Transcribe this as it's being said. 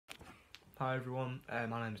Hi everyone,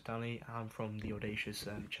 my name's Danny. I'm from the Audacious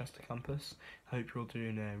Chester campus. I hope you're all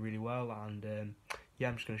doing really well, and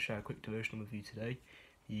I'm just going to share a quick devotional with you today.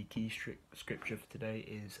 The key scripture for today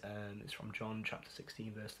is it's from John chapter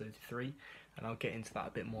 16 verse 33, and I'll get into that a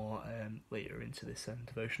bit more later into this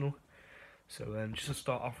devotional. So just to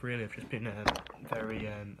start off, really, I've just been very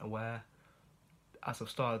aware as I've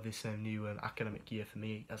started this new academic year for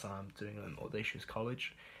me, as I'm doing Audacious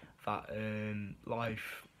College, that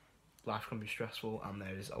life can be stressful and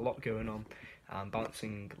there's a lot going on, and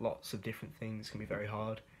balancing lots of different things can be very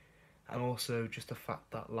hard. And also just the fact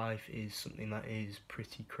that life is something that is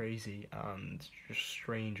pretty crazy, and just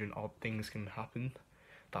strange and odd things can happen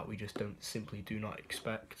that we just simply do not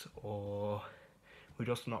expect, or we're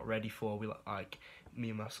just not ready for. We like me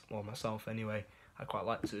and myself anyway, I quite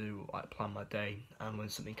like to plan my day, and when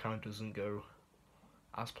something kind of doesn't go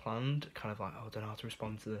as planned, kind of like, oh, I don't know how to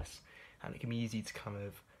respond to this, and it can be easy to kind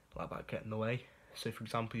of let that get in the way. So for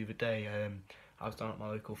example, the other day I was down at my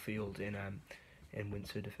local field in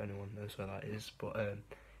Winsford, if anyone knows where that is, but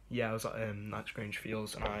I was at Knights Grange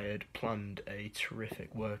Fields, and I had planned a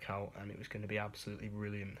terrific workout, and it was going to be absolutely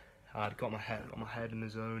brilliant. I'd got my head in the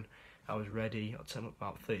zone, I was ready. I'd taken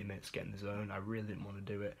about 30 minutes to get in the zone. I really didn't want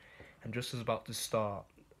to do it, and just as about to start,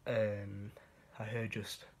 I heard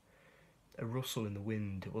just a rustle in the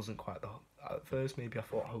wind. It wasn't quite at first maybe I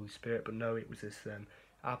thought Holy Spirit, but no, it was this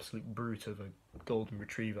absolute brute of a golden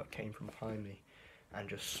retriever that came from behind me and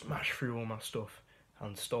just smashed through all my stuff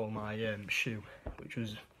and stole my shoe, which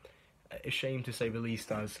was a shame to say the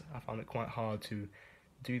least, as I found it quite hard to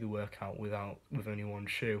do the workout with only one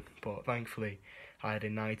shoe. But thankfully I had a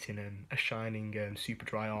knight in a shining super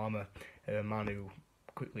dry armour, a man who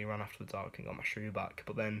quickly ran after the dark and got my shoe back.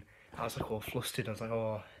 But then I was all flustered. I was like,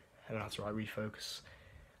 oh, and I had to refocus,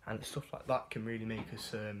 and stuff like that can really make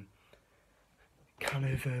us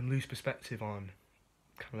lose perspective on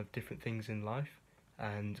kind of different things in life,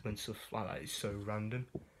 and when stuff like that is so random.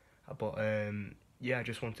 But I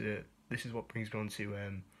just wanted to, this is what brings me on to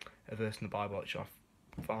a verse in the Bible which I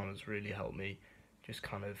found has really helped me just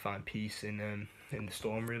kind of find peace in the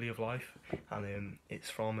storm really of life, and it's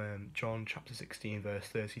from John chapter 16 verse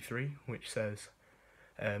 33, which says,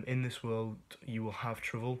 in this world you will have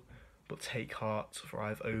trouble, but take heart, for I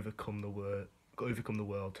have overcome the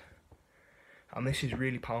world. And this is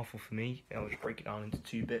really powerful for me. I'll just break it down into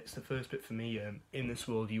two bits. The first bit for me, in this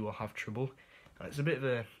world you will have trouble. And it's a bit of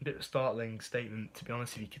a startling statement, to be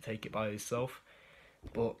honest, if you could take it by itself.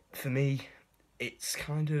 But for me, it's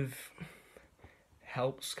kind of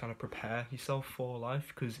helps kind of prepare yourself for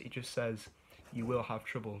life, because it just says you will have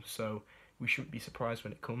trouble. So we shouldn't be surprised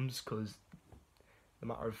when it comes, because the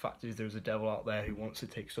matter of fact is there's a devil out there who wants to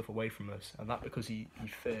take stuff away from us, and that because he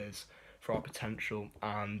fears for our potential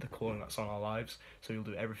and the calling that's on our lives. So he'll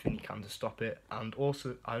do everything he can to stop it. And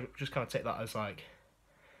also I just kind of take that as like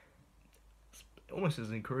almost as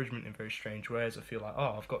an encouragement in very strange ways. I feel like,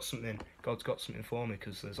 oh, I've got something, God's got something for me,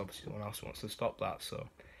 because there's obviously someone else who wants to stop that. So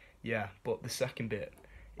yeah, but the second bit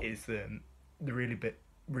is the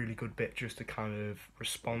really good bit just to kind of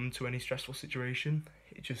respond to any stressful situation.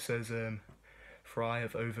 It just says, for I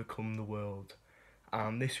have overcome the world.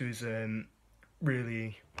 And this was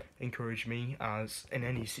really encouraged me, as in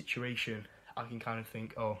any situation I can kind of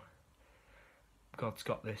think, oh, God's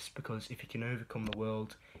got this, because if you can overcome the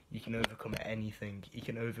world, you can overcome anything. You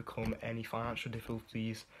can overcome any financial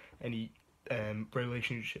difficulties, any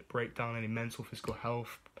relationship breakdown, any mental, physical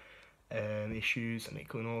health issues. And it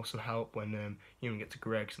can also help when you get to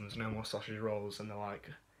Greggs and there's no more sausage rolls, and they're like,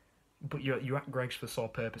 but you're at Greggs for the sole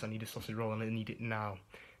purpose, I need a sausage roll and I need it now.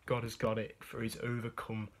 God has got it, for he's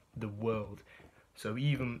overcome the world. So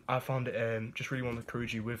even I found it just really want to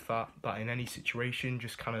encourage you with that in any situation,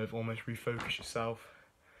 just kind of almost refocus yourself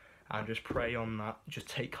and just pray on that. Just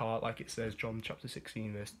take heart, like it says, John chapter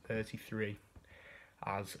 16 verse 33,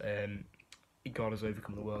 as God has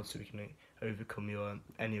overcome the world, so we can overcome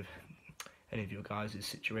any of your guys'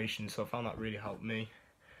 situations. So I found that really helped me.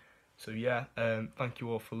 So thank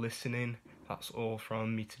you all for listening. That's all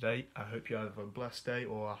from me today. I hope you have a blessed day,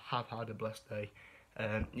 or have had a blessed day.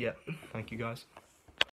 Thank you guys.